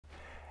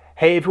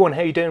Hey everyone,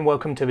 how you doing?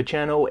 Welcome to the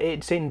channel.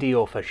 It's Indie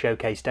Author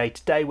Showcase Day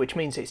today, which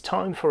means it's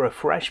time for a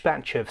fresh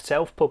batch of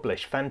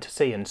self-published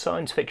fantasy and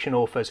science fiction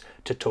authors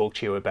to talk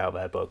to you about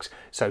their books.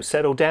 So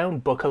settle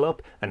down, buckle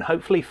up, and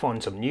hopefully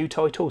find some new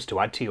titles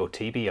to add to your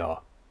TBR.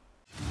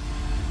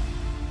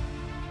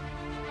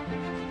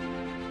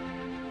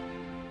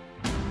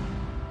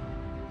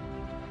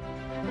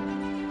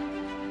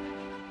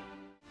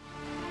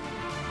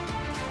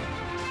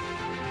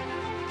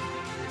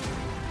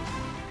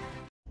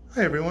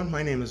 Hi everyone,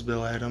 my name is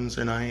Bill Adams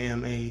and I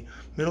am a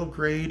middle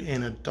grade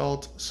and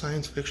adult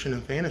science fiction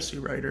and fantasy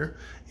writer,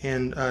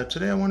 and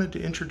today I wanted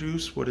to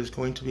introduce what is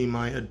going to be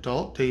my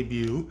adult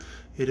debut.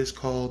 It is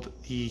called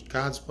The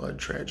God's Blood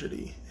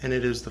Tragedy, and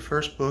it is the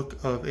first book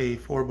of a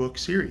 4-book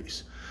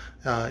series.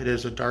 It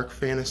is a dark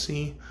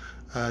fantasy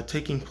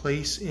taking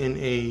place in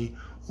a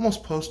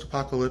almost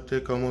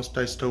post-apocalyptic, almost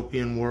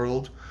dystopian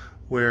world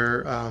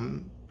where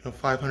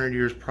 500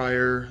 years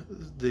prior,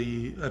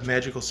 a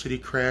magical city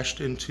crashed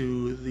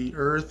into the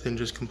earth and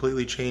just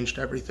completely changed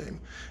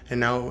everything. And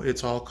now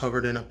it's all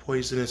covered in a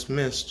poisonous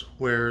mist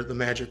where the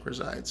magic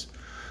resides.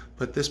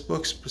 But this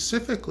book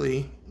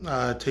specifically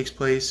takes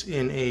place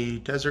in a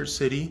desert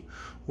city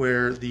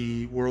where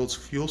the world's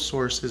fuel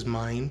source is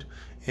mined,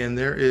 and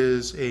there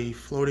is a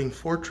floating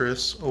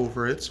fortress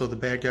over it, so the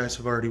bad guys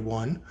have already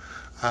won.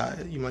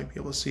 You might be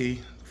able to see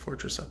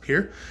fortress up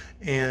here,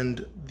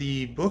 and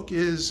the book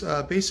is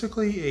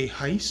basically a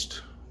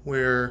heist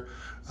where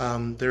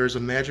there's a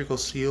magical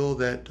seal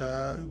that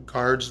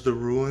guards the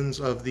ruins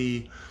of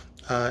the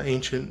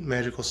ancient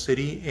magical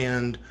city,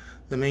 and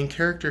the main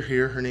character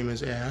here, her name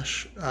is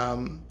Ash.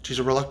 She's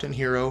a reluctant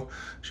hero.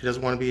 She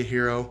doesn't want to be a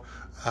hero.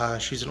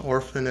 She's an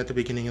orphan at the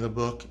beginning of the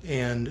book,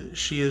 and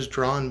she is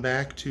drawn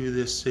back to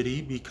this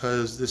city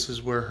because this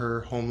is where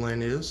her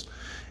homeland is.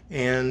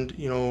 And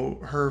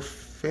her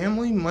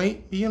family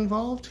might be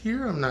involved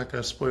here. I'm not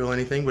going to spoil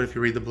anything, but if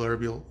you read the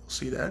blurb, you'll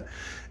see that.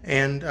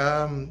 And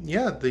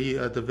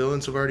the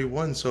villains have already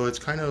won, so it's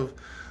kind of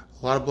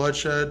a lot of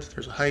bloodshed.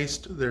 There's a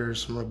heist,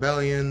 there's some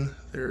rebellion,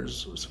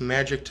 there's some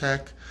magic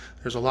tech,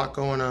 there's a lot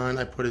going on.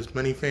 I put as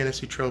many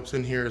fantasy tropes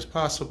in here as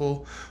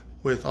possible,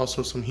 with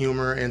also some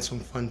humor and some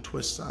fun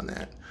twists on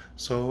that.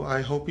 So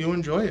I hope you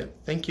enjoy it.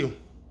 Thank you.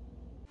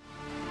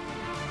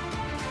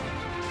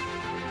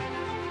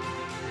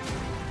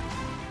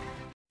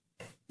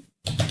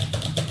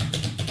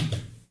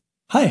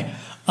 Hi,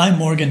 I'm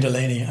Morgan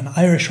Delaney, an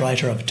Irish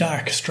writer of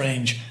dark,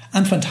 strange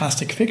and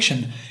fantastic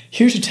fiction,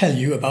 here to tell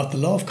you about The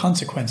Law of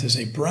Consequences,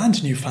 a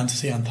brand new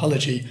fantasy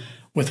anthology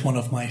with one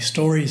of my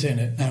stories in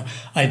it. Now,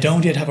 I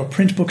don't yet have a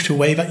print book to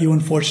wave at you,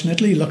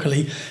 unfortunately.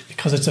 Luckily,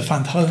 because it's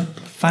a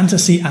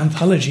fantasy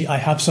anthology, I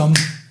have some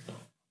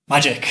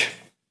magic.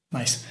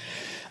 Nice.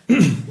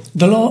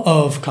 The Law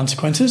of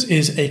Consequences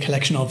is a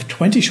collection of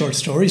 20 short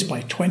stories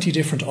by 20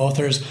 different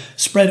authors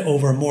spread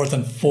over more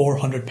than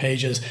 400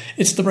 pages.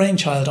 It's the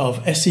brainchild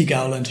of S.C.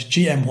 Gowland,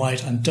 G.M.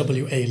 White and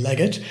W.A.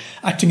 Leggett,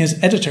 acting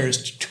as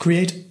editors to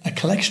create a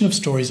collection of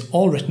stories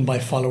all written by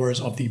followers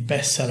of the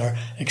bestseller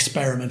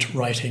Experiment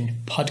Writing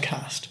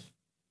podcast.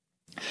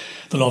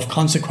 The Law of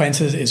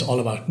Consequences is all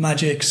about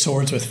magic,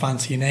 swords with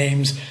fancy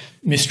names,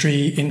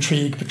 mystery,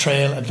 intrigue,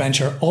 betrayal,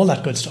 adventure, all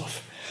that good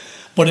stuff.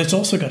 But it's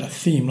also got a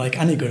theme, like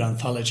any good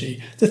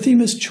anthology. The theme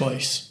is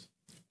choice.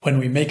 When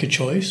we make a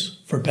choice,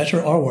 for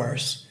better or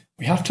worse,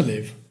 we have to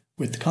live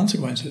with the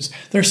consequences.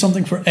 There's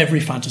something for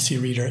every fantasy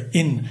reader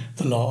in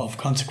The Law of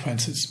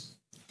Consequences.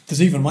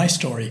 There's even my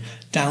story,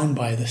 Down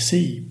by the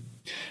Sea.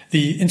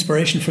 The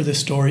inspiration for this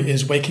story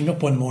is waking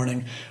up one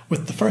morning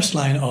with the first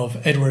line of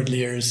Edward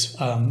Lear's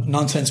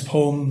nonsense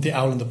poem, The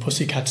Owl and the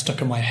Pussycat,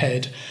 stuck in my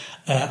head,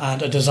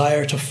 and a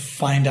desire to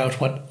find out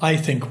what I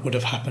think would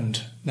have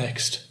happened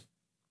next.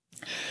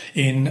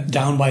 In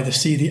Down by the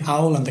Sea, the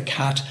owl and the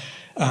cat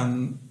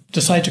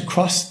decide to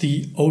cross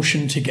the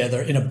ocean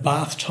together in a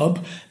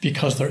bathtub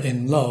because they're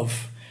in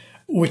love,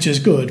 which is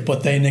good,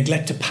 but they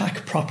neglect to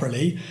pack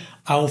properly.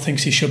 Owl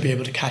thinks he should be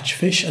able to catch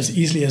fish as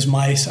easily as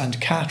mice, and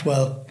cat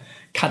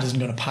isn't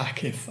going to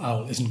pack if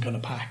owl isn't going to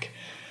pack.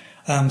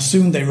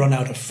 Soon they run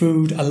out of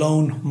food,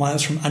 alone,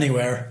 miles from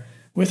anywhere,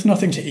 with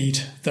nothing to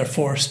eat. They're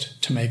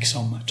forced to make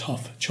some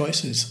tough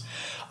choices.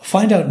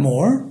 Find out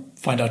more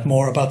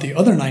about the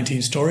other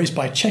 19 stories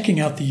by checking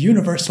out the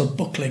Universal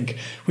Book link,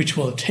 which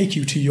will take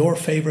you to your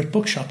favourite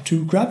bookshop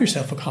to grab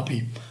yourself a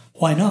copy.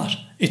 Why not?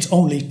 It's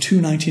only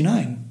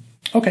 $2.99.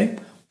 Okay,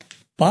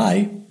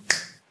 bye.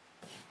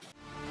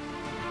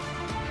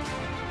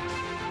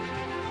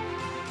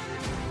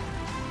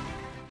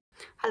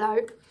 Hello,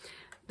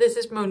 this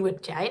is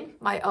Moonwood Jane,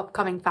 my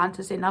upcoming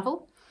fantasy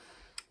novel.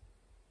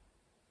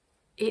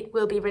 It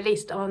will be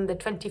released on the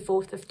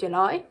 24th of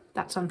July,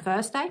 that's on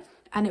Thursday,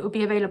 and it will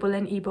be available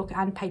in ebook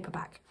and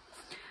paperback.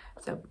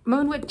 So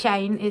Moonwood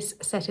Jane is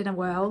set in a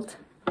world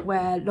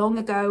where long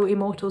ago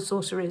immortal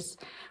sorcerers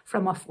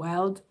from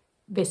off-world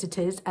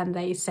visited and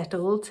they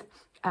settled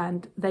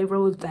and they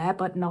ruled there,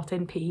 but not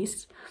in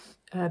peace.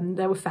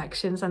 There were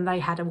factions and they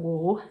had a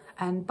war.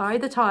 And by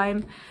the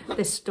time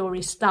this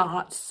story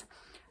starts,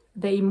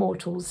 the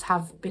immortals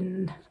have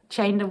been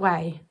chained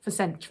away for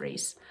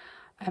centuries.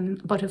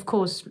 But of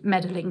course,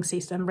 meddling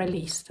sees them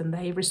released and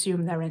they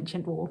resume their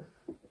ancient war.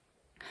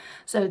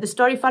 So the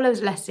story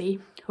follows Lessie,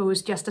 who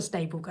is just a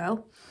stable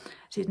girl.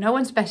 She's no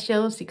one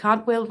special, she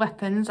can't wield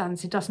weapons, and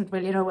she doesn't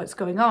really know what's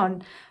going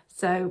on.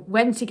 So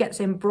when she gets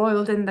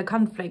embroiled in the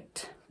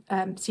conflict,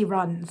 she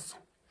runs.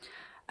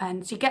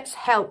 And she gets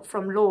help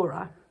from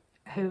Laura,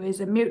 who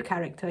is a mute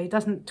character. He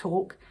doesn't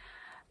talk,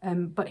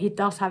 but he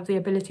does have the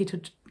ability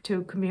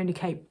to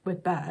communicate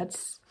with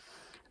birds.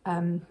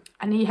 And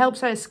he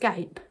helps her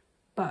escape,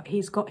 but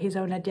he's got his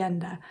own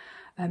agenda.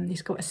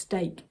 He's got a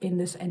stake in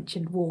this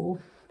ancient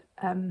war,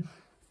 and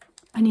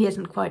he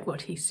isn't quite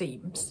what he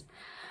seems.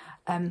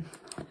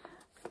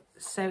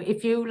 So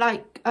if you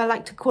like, I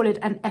like to call it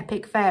an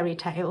epic fairy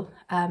tale.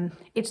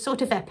 It's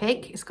sort of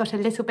epic. It's got a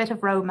little bit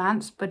of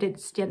romance, but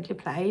it's gently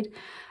played,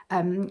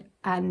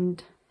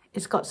 and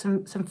it's got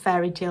some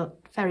fairy tale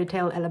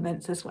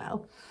elements as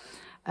well.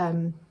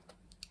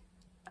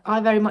 I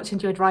very much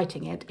enjoyed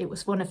writing it. It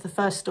was one of the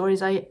first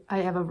stories I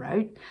ever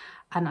wrote,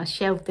 and I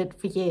shelved it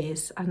for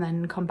years and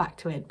then come back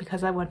to it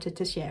because I wanted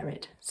to share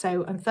it.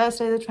 So on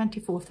Thursday the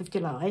 24th of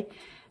July,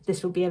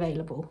 this will be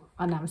available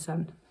on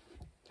Amazon.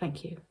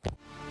 Thank you.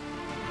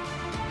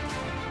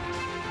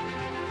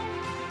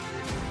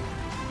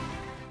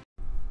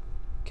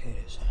 Okay,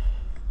 it is.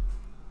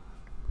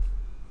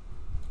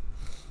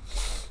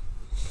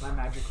 My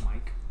magic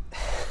mic.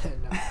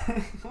 No.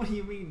 What do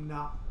you mean,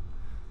 no?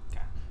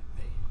 Okay.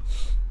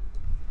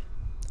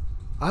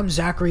 I'm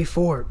Zachary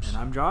Forbes, And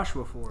I'm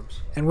Joshua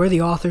Forbes. and we're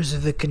the authors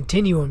of the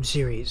Continuum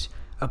series,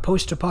 a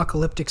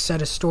post-apocalyptic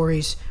set of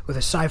stories with a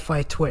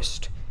sci-fi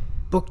twist.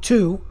 Book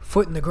 2,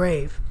 Foot in the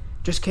Grave,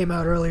 just came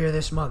out earlier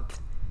this month.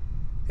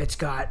 It's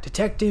got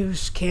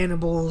detectives,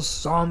 cannibals,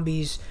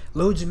 zombies,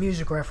 loads of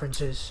music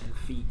references, And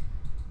feet.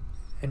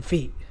 and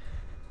feet.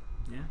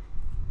 Yeah.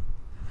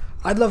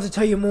 I'd love to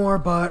tell you more,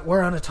 but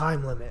we're on a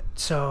time limit,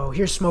 so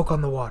here's Smoke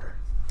on the Water.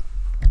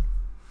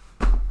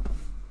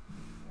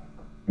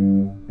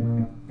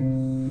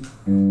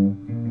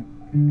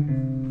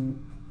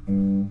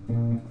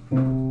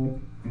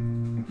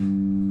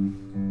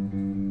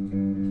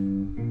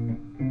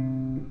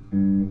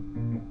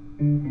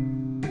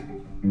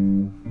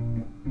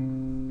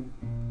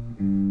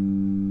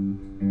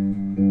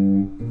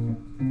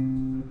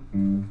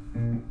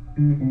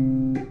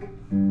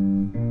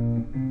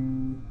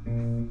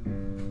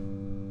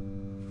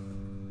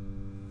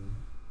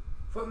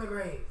 Foot in the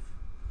Grave.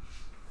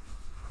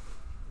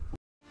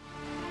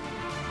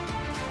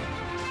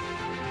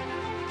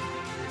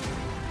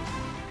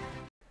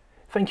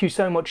 Thank you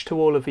so much to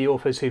all of the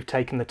authors who've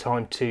taken the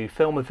time to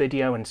film a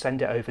video and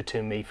send it over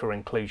to me for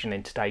inclusion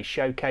in today's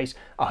showcase.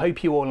 I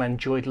hope you all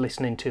enjoyed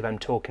listening to them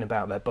talking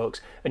about their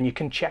books, and you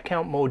can check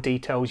out more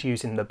details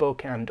using the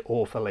book and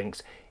author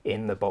links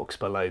in the box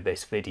below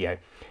this video.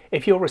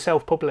 If you're a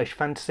self-published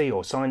fantasy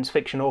or science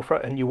fiction author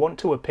and you want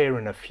to appear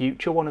in a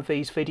future one of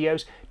these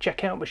videos,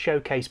 check out the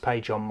showcase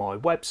page on my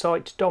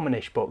website,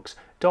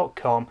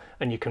 dominishbooks.com,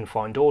 and you can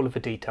find all of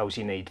the details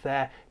you need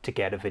there to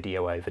get a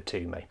video over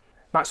to me.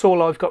 That's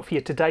all I've got for you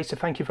today, so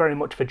thank you very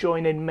much for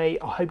joining me.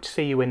 I hope to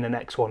see you in the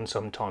next one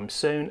sometime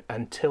soon.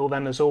 Until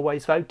then, as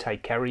always though,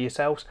 take care of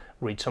yourselves,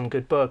 read some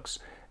good books.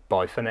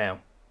 Bye for now.